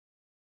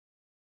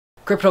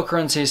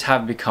Cryptocurrencies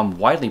have become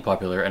widely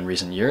popular in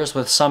recent years,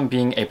 with some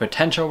being a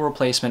potential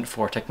replacement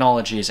for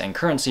technologies and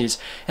currencies,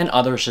 and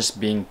others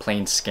just being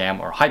plain scam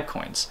or hype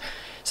coins.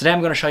 Today I'm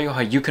going to show you how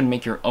you can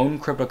make your own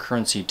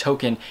cryptocurrency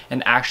token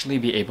and actually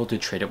be able to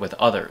trade it with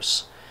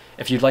others.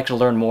 If you'd like to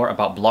learn more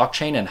about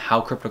blockchain and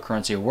how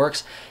cryptocurrency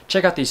works,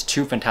 check out these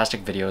two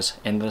fantastic videos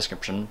in the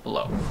description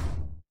below.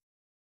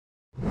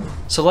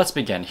 So let's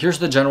begin. Here's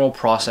the general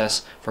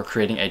process for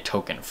creating a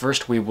token.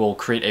 First, we will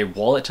create a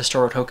wallet to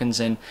store our tokens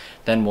in,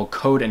 then we'll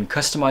code and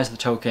customize the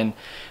token,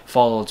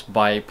 followed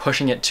by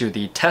pushing it to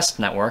the test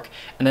network,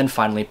 and then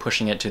finally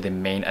pushing it to the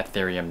main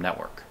Ethereum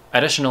network.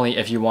 Additionally,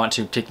 if you want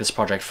to take this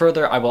project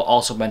further, I will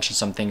also mention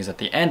some things at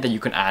the end that you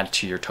can add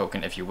to your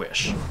token if you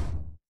wish.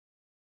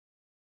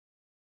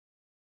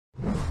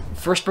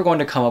 First, we're going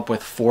to come up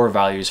with 4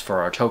 values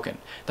for our token.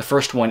 The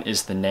first one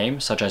is the name,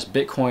 such as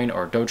Bitcoin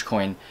or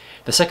Dogecoin.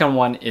 The second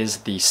one is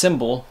the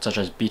symbol, such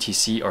as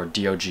BTC or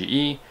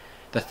DOGE.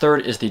 The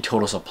third is the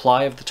total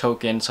supply of the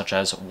token, such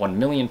as 1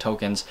 million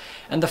tokens.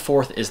 And the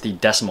fourth is the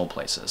decimal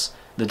places.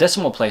 The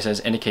decimal places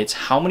indicates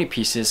how many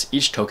pieces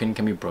each token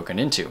can be broken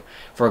into.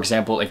 For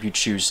example, if you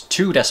choose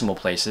 2 decimal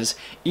places,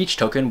 each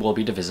token will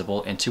be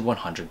divisible into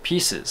 100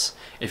 pieces.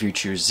 If you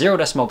choose 0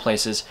 decimal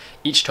places,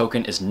 each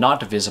token is not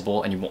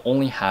divisible and you will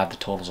only have the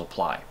total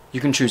supply. You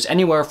can choose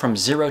anywhere from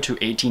 0 to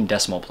 18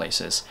 decimal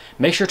places.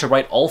 Make sure to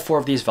write all 4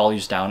 of these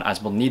values down,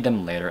 as we'll need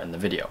them later in the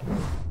video.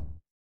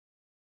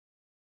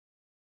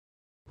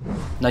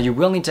 Now you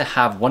will need to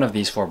have one of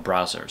these 4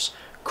 browsers: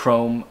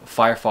 Chrome,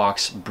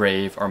 Firefox,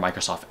 Brave, or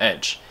Microsoft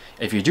Edge.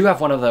 If you do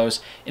have one of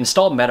those,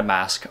 install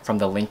MetaMask from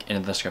the link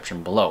in the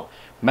description below.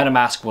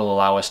 MetaMask will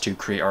allow us to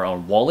create our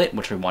own wallet,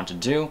 which we want to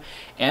do,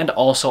 and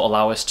also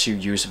allow us to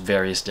use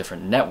various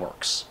different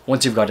networks.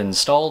 Once you've got it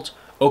installed,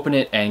 open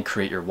it and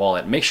create your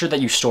wallet. Make sure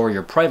that you store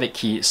your private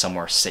key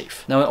somewhere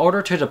safe. Now, in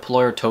order to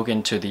deploy our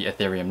token to the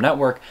Ethereum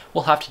network,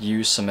 we'll have to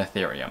use some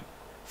Ethereum.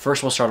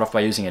 First, we'll start off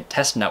by using a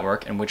test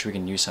network in which we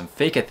can use some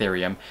fake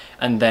Ethereum,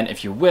 and then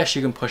if you wish,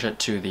 you can push it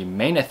to the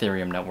main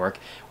Ethereum network,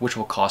 which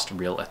will cost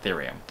real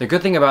Ethereum. The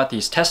good thing about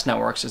these test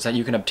networks is that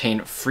you can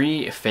obtain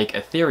free fake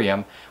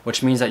Ethereum,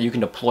 which means that you can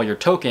deploy your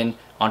token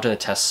onto the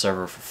test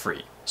server for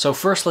free. So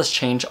first, let's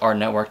change our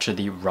network to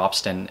the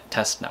Ropsten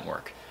test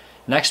network.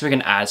 Next, we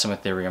can add some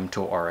Ethereum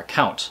to our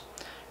account.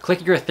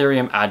 Click your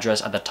Ethereum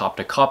address at the top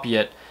to copy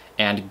it,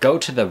 and go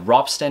to the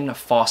Ropsten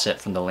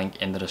faucet from the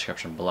link in the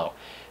description below.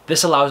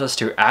 This allows us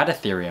to add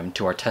Ethereum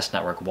to our test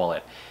network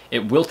wallet.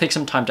 It will take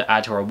some time to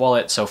add to our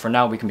wallet, so for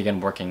now we can begin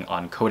working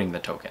on coding the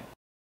token.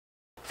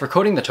 For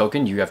coding the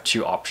token, you have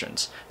 2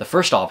 options. The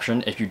first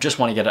option, if you just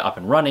want to get it up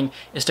and running,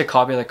 is to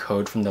copy the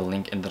code from the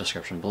link in the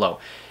description below.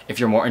 If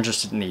you're more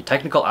interested in the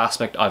technical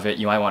aspect of it,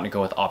 you might want to go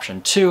with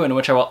option 2, in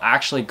which I will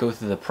actually go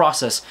through the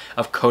process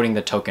of coding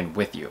the token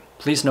with you.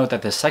 Please note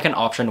that the second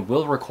option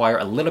will require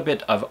a little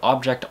bit of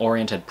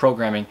object-oriented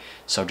programming,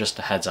 so just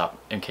a heads up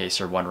in case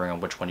you're wondering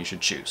on which one you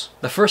should choose.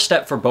 The first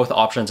step for both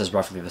options is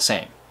roughly the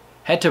same.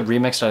 Head to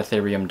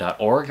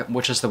remix.ethereum.org,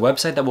 which is the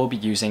website that we'll be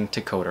using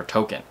to code our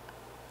token.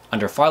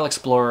 Under File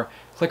Explorer,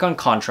 click on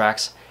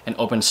Contracts and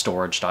open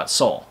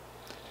storage.sol.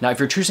 Now, if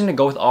you're choosing to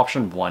go with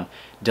option 1,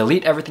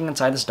 delete everything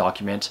inside this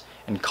document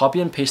and copy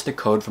and paste the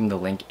code from the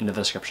link in the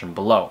description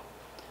below.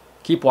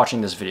 Keep watching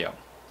this video.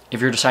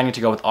 If you're deciding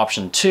to go with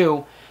option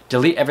 2,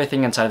 delete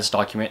everything inside this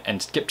document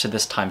and skip to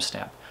this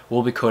timestamp.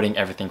 We'll be coding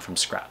everything from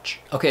scratch.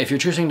 Okay, if you're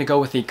choosing to go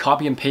with the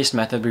copy and paste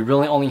method, we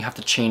really only have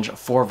to change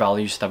 4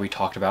 values that we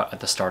talked about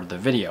at the start of the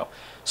video.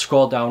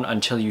 Scroll down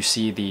until you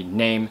see the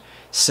name,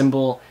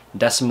 symbol,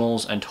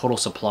 decimals, and total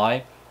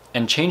supply,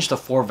 and change the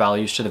 4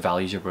 values to the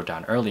values you wrote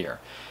down earlier.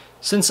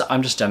 Since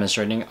I'm just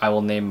demonstrating, I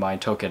will name my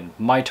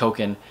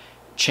token,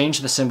 change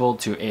the symbol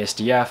to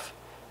ASDF,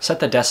 set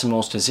the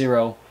decimals to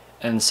 0,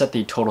 and set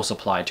the total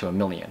supply to 1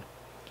 million.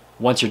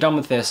 Once you're done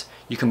with this,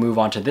 you can move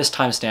on to this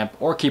timestamp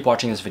or keep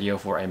watching this video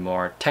for a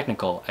more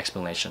technical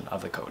explanation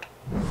of the code.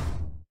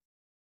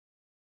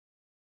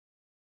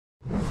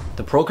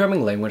 The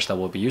programming language that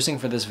we'll be using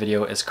for this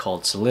video is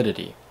called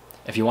Solidity.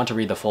 If you want to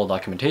read the full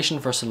documentation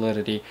for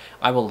Solidity,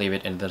 I will leave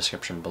it in the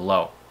description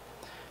below.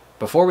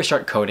 Before we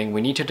start coding,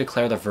 we need to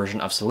declare the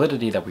version of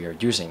Solidity that we are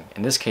using.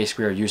 In this case,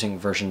 we are using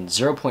version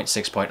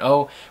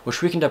 0.6.0,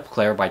 which we can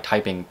declare by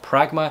typing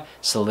pragma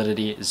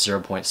solidity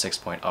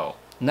 0.6.0.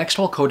 Next,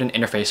 we'll code an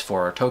interface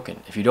for our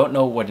token. If you don't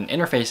know what an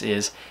interface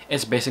is,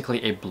 it's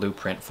basically a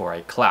blueprint for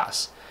a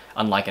class.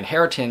 Unlike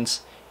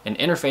inheritance, an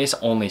interface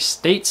only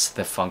states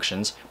the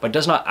functions, but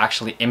does not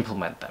actually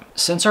implement them.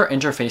 Since our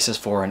interface is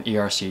for an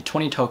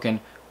ERC20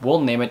 token,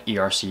 we'll name it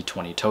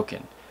ERC20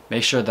 token.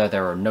 Make sure that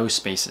there are no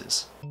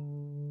spaces.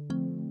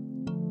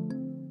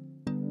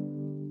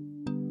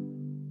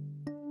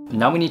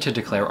 Now we need to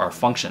declare our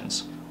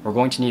functions. We're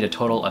going to need a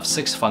total of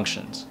 6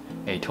 functions.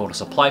 A total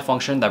supply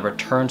function that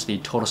returns the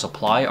total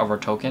supply of our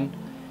token,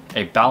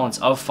 a balance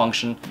of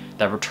function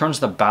that returns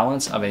the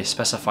balance of a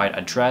specified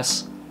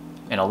address,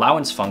 an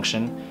allowance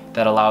function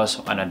that allows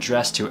an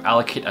address to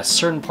allocate a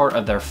certain part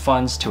of their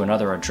funds to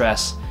another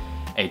address,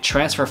 a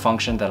transfer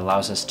function that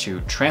allows us to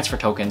transfer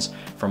tokens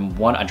from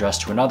one address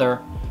to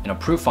another, an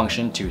approve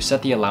function to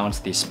set the allowance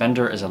the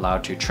spender is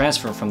allowed to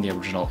transfer from the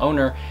original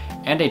owner,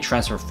 and a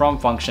transfer from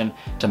function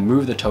to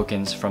move the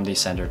tokens from the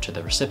sender to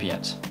the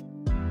recipient.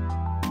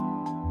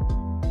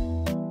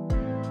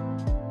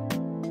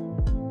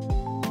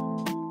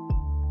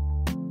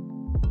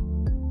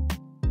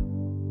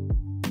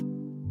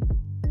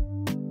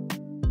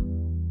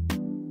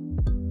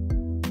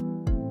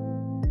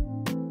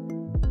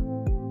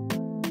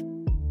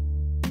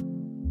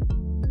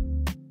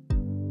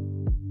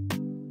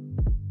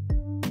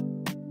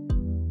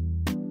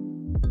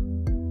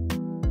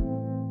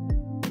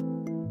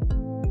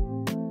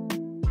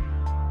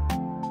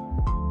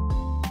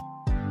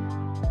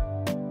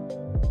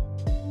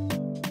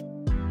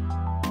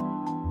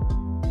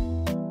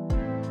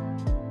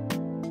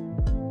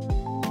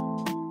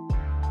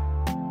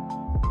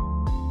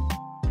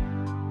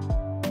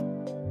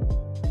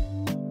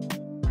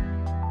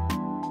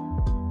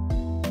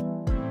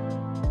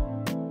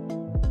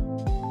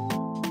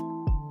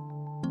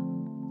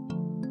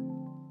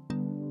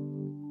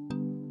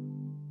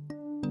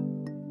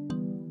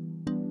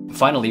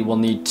 Finally, we'll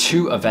need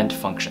two event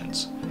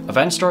functions.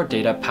 Events store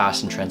data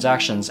passed in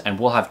transactions, and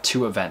we'll have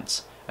two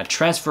events, a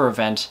transfer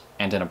event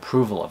and an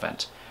approval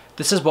event.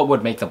 This is what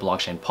would make the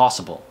blockchain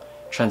possible.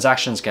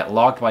 Transactions get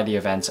logged by the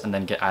events and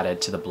then get added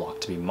to the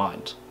block to be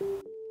mined.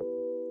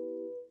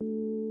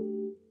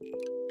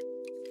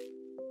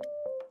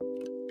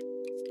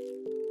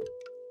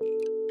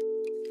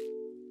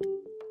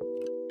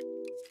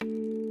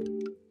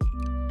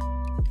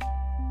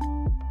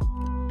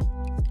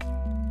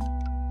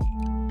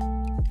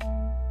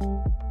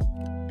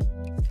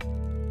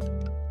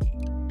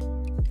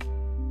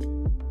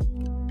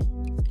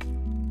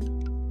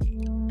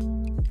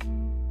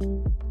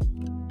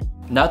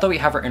 Now that we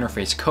have our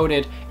interface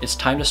coded, it's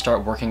time to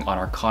start working on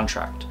our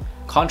contract.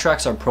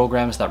 Contracts are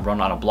programs that run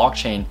on a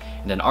blockchain,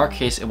 and in our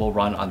case, it will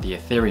run on the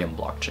Ethereum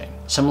blockchain.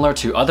 Similar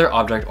to other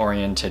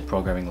object-oriented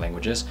programming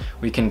languages,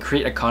 we can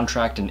create a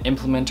contract and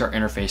implement our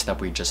interface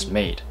that we just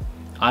made.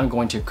 I'm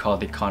going to call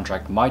the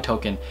contract my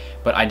token,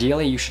 but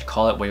ideally you should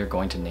call it what you're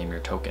going to name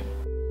your token.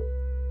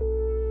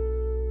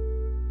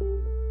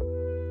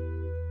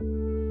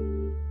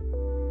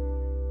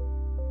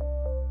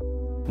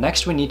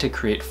 Next, we need to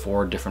create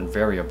 4 different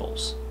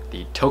variables: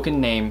 the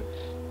token name,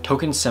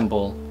 token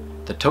symbol,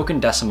 the token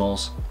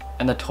decimals,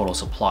 and the total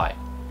supply.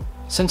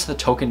 Since the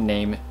token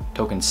name,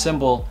 token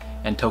symbol,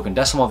 and token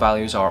decimal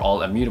values are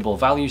all immutable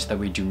values that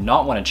we do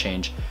not want to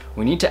change,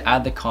 we need to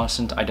add the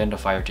constant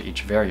identifier to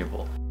each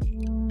variable.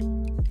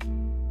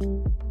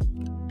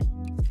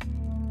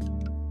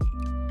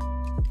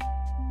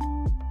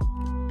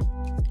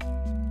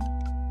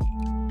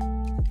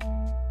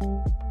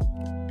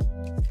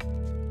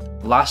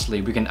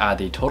 Lastly, we can add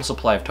the total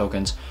supply of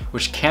tokens,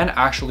 which can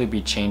actually be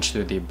changed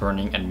through the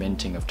burning and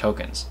minting of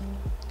tokens.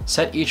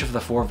 Set each of the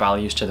 4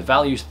 values to the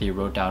values that you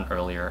wrote down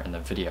earlier in the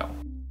video.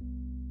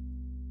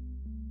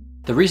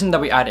 The reason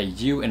that we add a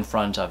U in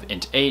front of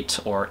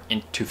int8 or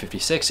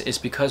int256 is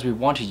because we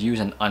want to use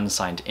an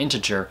unsigned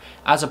integer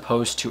as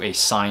opposed to a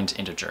signed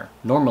integer.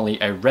 Normally,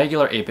 a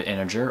regular 8-bit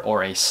integer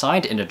or a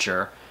signed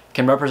integer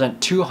can represent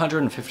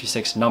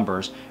 256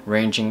 numbers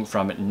ranging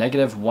from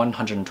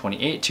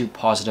 -128 to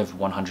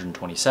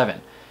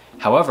 +127.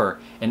 However,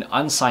 an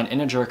unsigned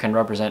integer can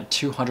represent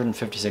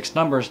 256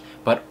 numbers,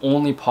 but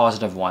only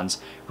positive ones,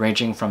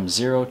 ranging from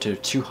 0 to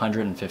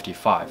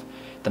 255.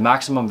 The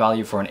maximum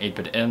value for an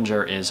 8-bit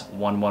integer is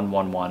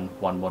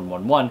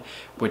 11111111,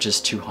 which is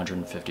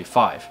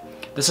 255.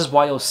 This is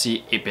why you'll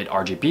see 8-bit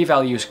RGB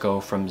values go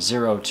from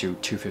 0 to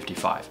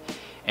 255.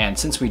 And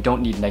since we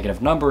don't need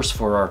negative numbers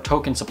for our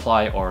token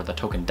supply or the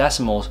token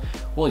decimals,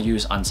 we'll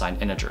use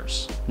unsigned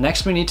integers.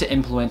 Next, we need to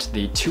implement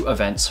the 2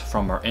 events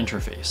from our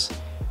interface.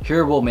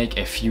 Here we'll make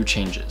a few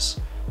changes.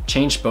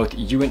 Change both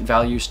uint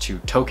values to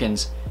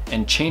tokens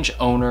and change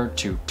owner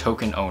to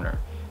token owner.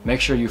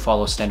 Make sure you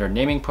follow standard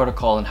naming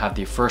protocol and have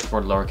the first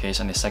word lowercase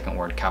and the second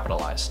word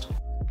capitalized.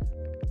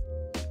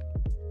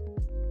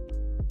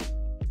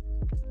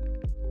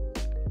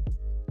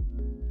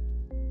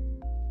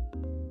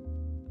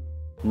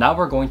 Now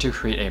we're going to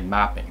create a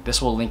mapping. This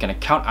will link an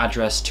account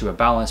address to a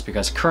balance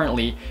because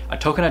currently a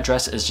token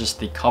address is just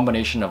the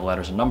combination of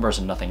letters and numbers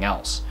and nothing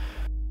else.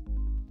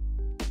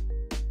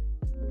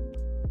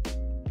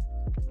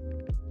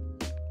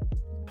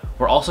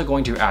 We're also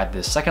going to add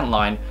this second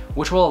line,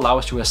 which will allow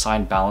us to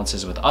assign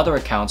balances with other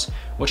accounts,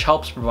 which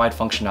helps provide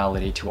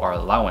functionality to our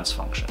allowance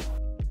function.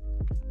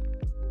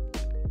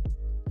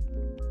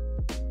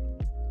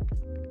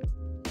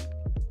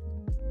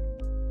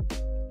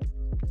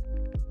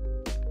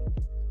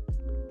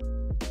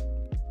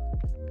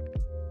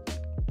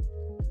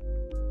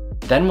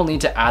 Then we'll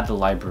need to add the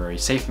library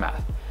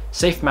SafeMath.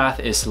 SafeMath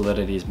is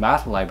Solidity's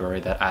math library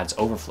that adds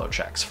overflow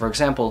checks. For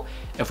example,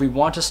 if we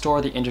want to store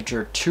the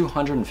integer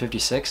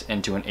 256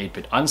 into an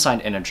 8-bit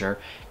unsigned integer,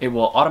 it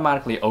will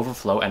automatically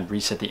overflow and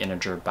reset the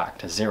integer back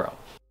to 0.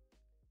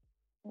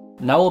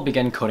 Now we'll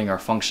begin coding our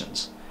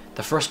functions.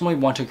 The first one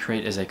we want to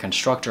create is a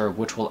constructor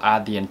which will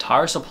add the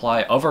entire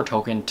supply of our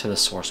token to the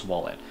source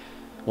wallet.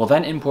 We'll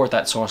then import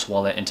that source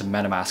wallet into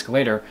MetaMask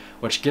later,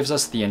 which gives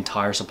us the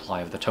entire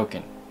supply of the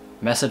token.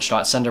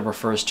 Message.sender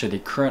refers to the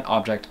current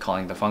object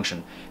calling the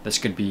function. This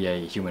could be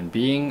a human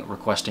being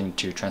requesting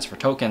to transfer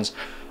tokens,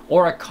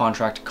 or a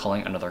contract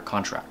calling another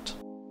contract.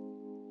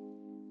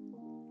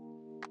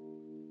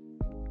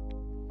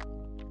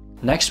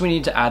 Next, we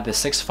need to add the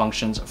 6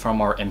 functions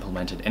from our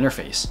implemented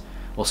interface.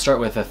 We'll start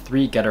with the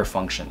 3 getter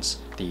functions: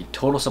 the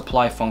total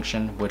supply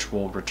function, which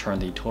will return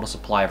the total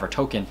supply of our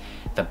token,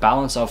 the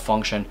balance of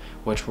function,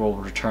 which will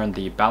return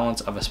the balance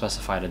of a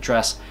specified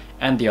address,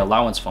 and the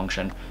allowance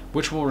function,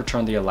 which will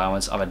return the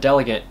allowance of a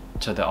delegate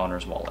to the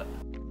owner's wallet.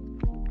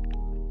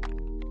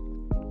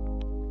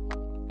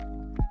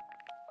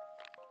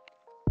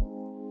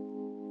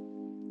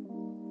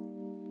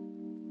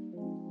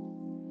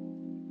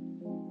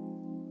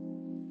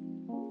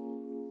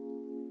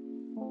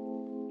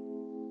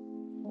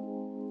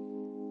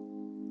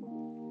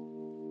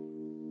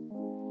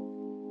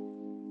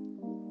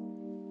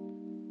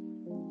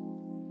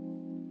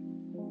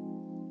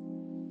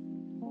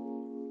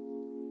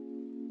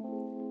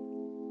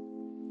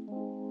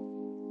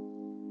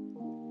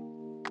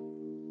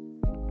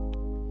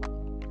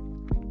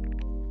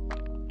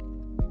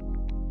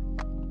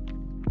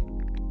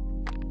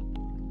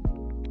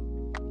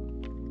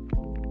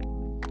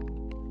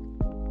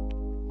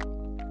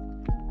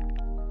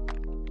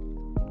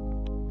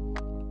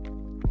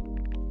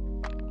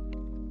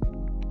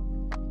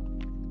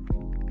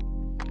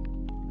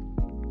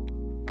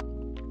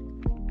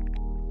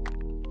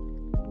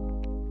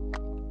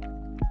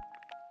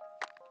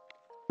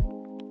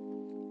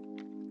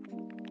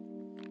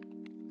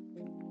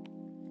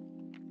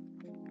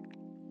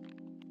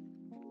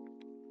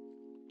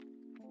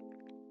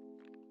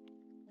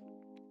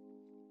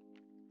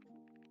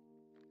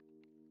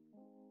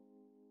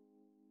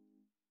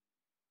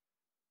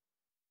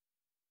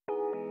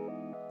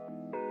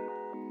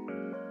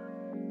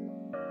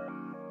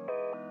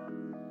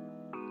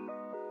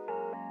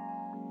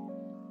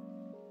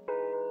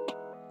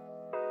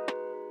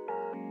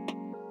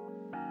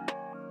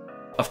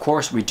 Of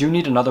course, we do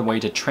need another way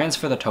to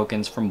transfer the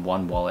tokens from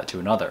one wallet to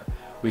another.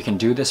 We can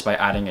do this by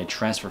adding a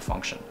transfer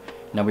function.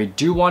 Now we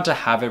do want to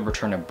have it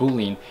return a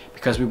boolean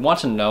because we want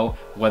to know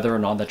whether or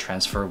not the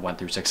transfer went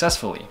through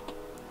successfully.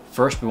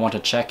 First, we want to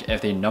check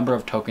if the number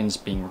of tokens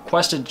being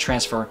requested to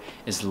transfer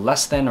is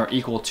less than or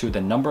equal to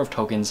the number of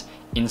tokens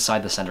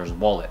inside the sender's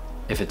wallet.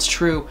 If it's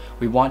true,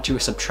 we want to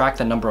subtract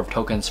the number of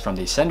tokens from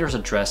the sender's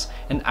address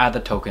and add the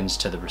tokens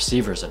to the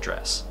receiver's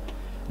address.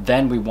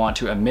 Then we want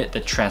to emit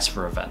the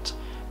transfer event.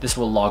 This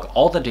will log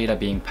all the data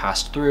being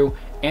passed through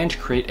and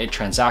create a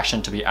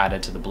transaction to be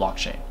added to the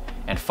blockchain.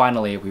 And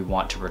finally, we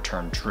want to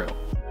return true.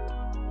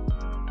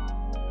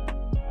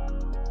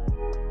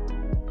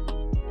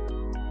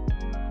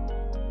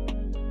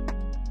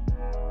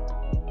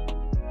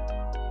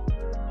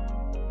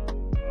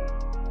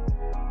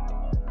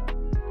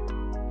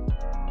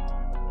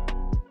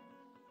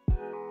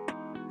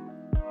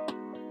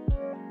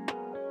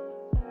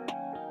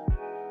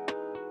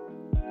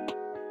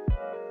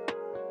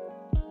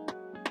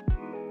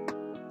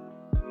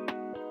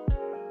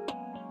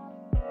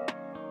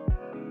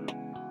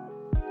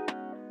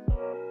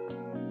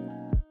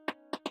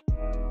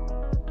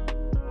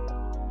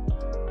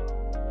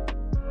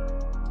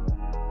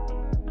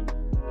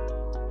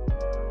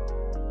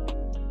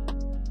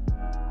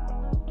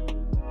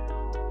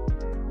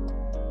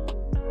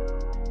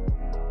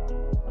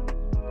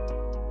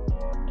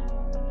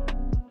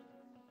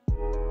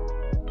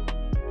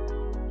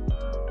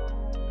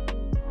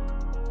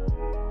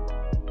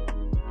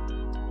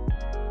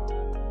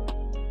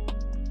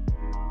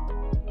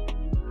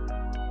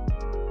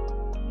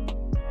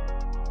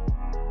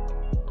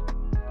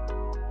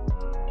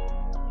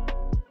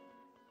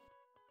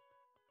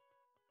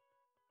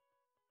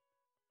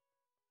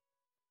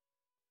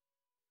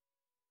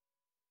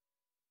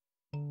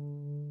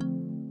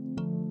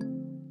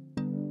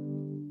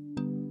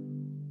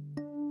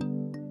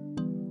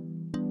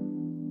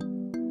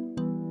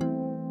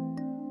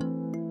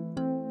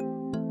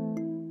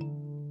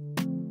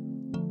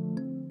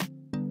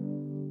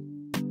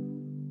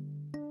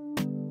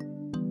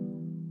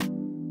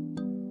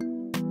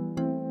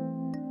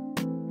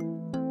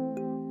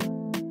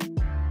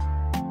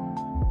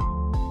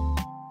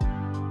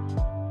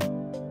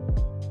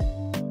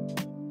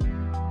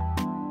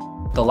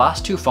 The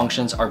last two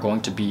functions are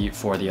going to be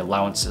for the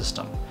allowance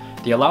system.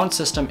 The allowance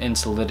system in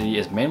Solidity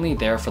is mainly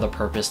there for the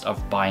purpose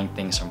of buying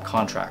things from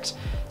contracts.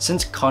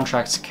 Since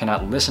contracts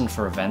cannot listen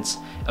for events,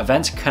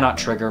 events cannot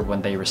trigger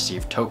when they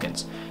receive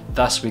tokens.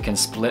 Thus, we can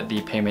split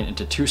the payment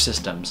into two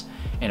systems: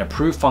 an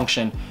approve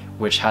function,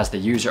 which has the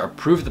user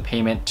approve the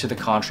payment to the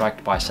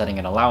contract by setting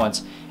an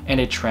allowance, and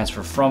a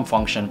transfer from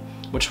function,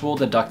 which will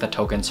deduct the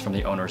tokens from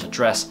the owner's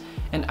address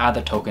and add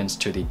the tokens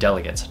to the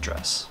delegate's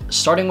address.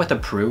 Starting with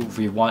approve,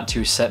 we want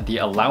to set the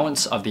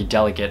allowance of the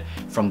delegate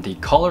from the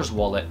caller's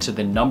wallet to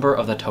the number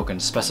of the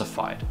tokens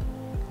specified.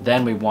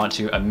 Then we want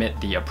to emit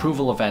the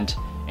approval event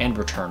and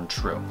return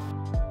true.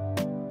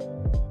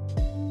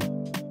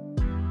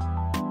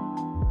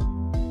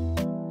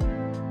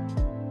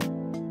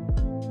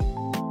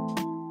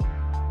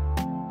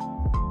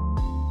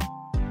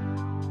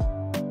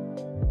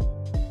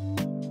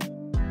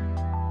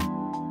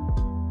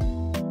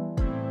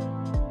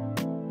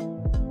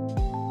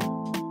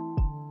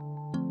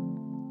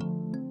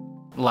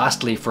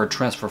 Lastly, for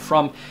transfer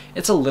from,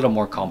 it's a little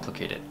more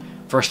complicated.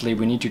 Firstly,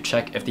 we need to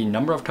check if the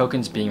number of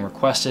tokens being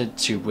requested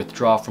to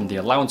withdraw from the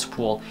allowance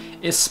pool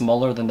is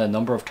smaller than the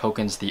number of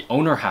tokens the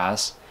owner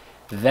has,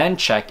 then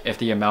check if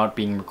the amount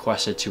being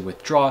requested to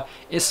withdraw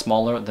is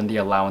smaller than the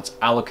allowance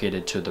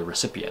allocated to the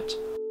recipient.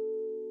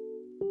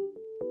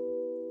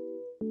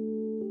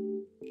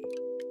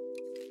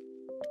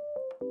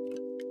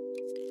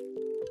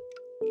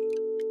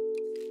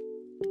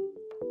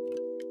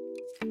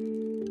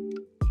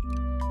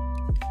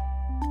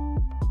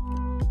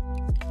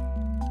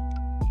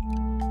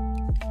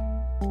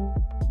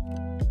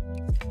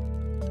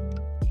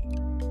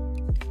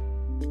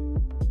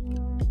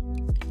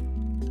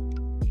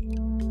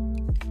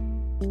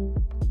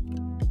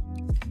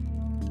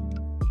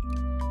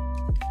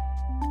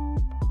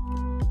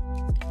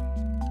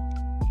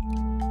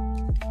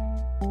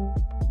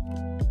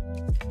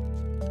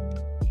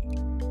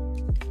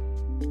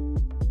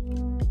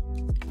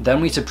 Then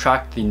we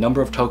subtract the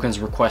number of tokens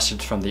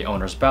requested from the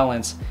owner's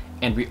balance,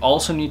 and we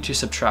also need to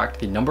subtract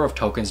the number of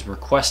tokens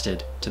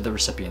requested to the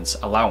recipient's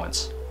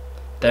allowance.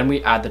 Then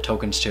we add the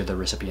tokens to the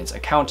recipient's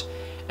account,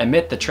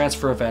 emit the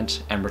transfer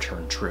event, and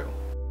return true.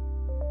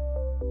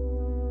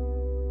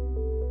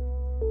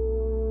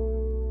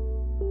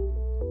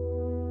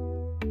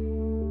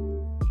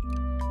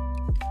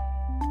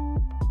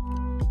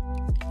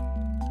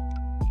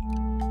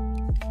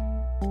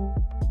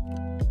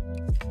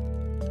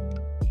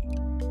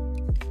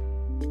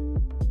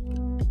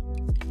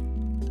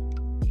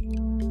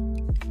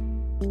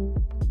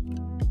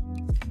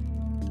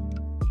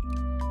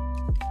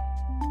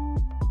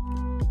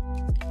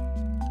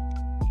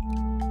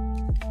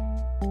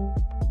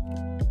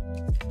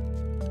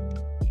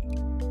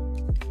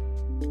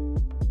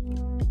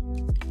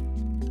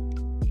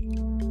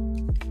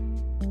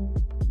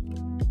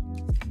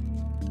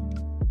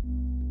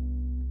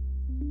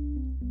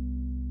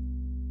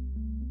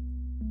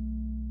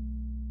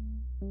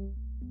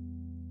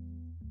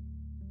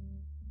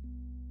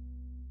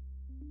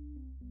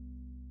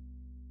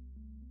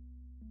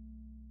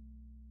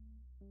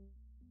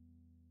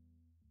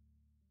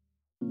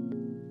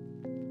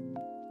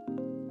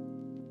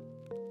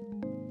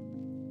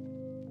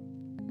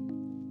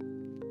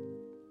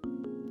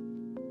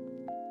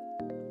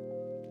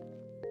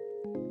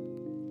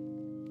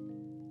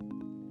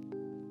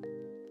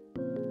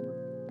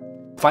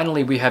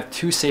 Finally, we have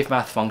two safe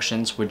math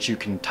functions which you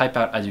can type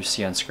out as you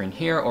see on screen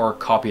here or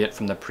copy it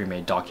from the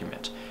pre-made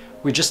document.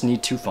 We just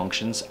need two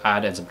functions,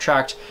 add and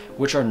subtract,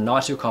 which are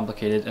not too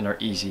complicated and are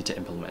easy to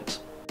implement.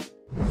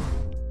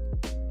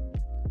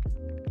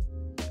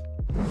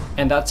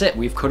 And that's it,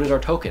 we've coded our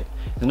token.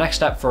 The next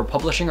step for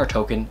publishing our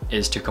token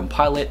is to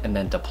compile it and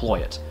then deploy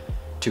it.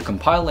 To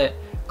compile it,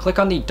 click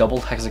on the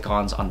double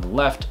hexagons on the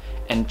left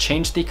and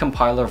change the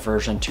compiler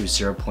version to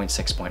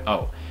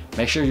 0.6.0.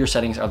 Make sure your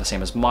settings are the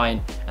same as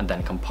mine and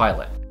then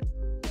compile it.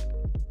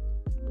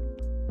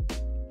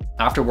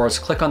 Afterwards,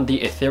 click on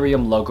the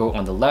Ethereum logo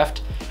on the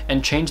left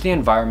and change the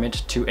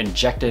environment to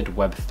Injected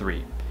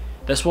Web3.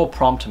 This will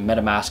prompt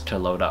MetaMask to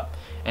load up,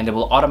 and it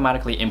will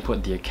automatically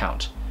input the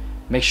account.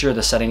 Make sure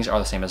the settings are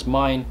the same as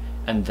mine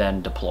and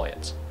then deploy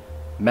it.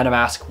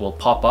 MetaMask will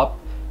pop up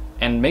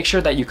and make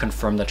sure that you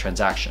confirm the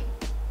transaction.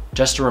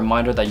 Just a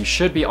reminder that you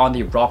should be on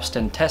the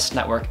Ropsten test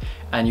network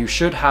and you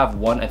should have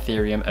 1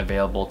 Ethereum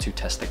available to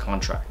test the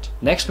contract.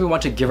 Next, we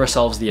want to give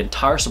ourselves the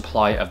entire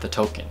supply of the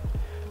token.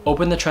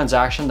 Open the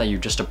transaction that you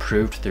just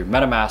approved through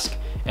MetaMask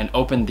and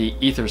open the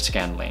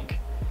Etherscan link.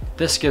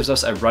 This gives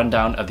us a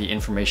rundown of the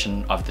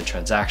information of the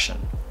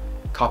transaction.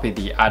 Copy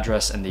the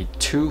address in the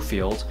to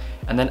field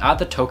and then add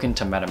the token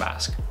to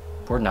MetaMask.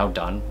 We're now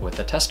done with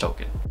the test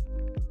token.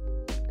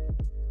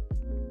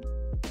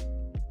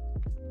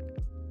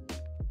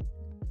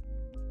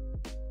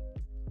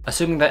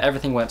 Assuming that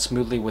everything went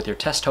smoothly with your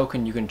test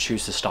token, you can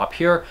choose to stop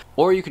here,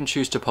 or you can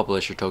choose to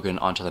publish your token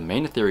onto the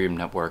main Ethereum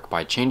network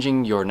by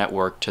changing your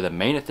network to the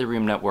main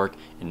Ethereum network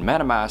in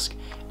MetaMask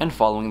and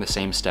following the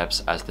same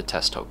steps as the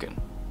test token.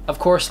 Of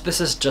course, this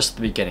is just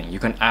the beginning. You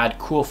can add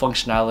cool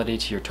functionality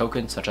to your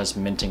token, such as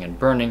minting and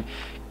burning,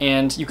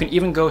 and you can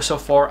even go so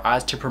far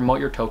as to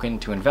promote your token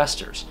to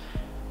investors.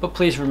 But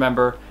please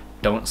remember,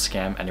 don't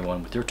scam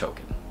anyone with your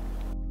token.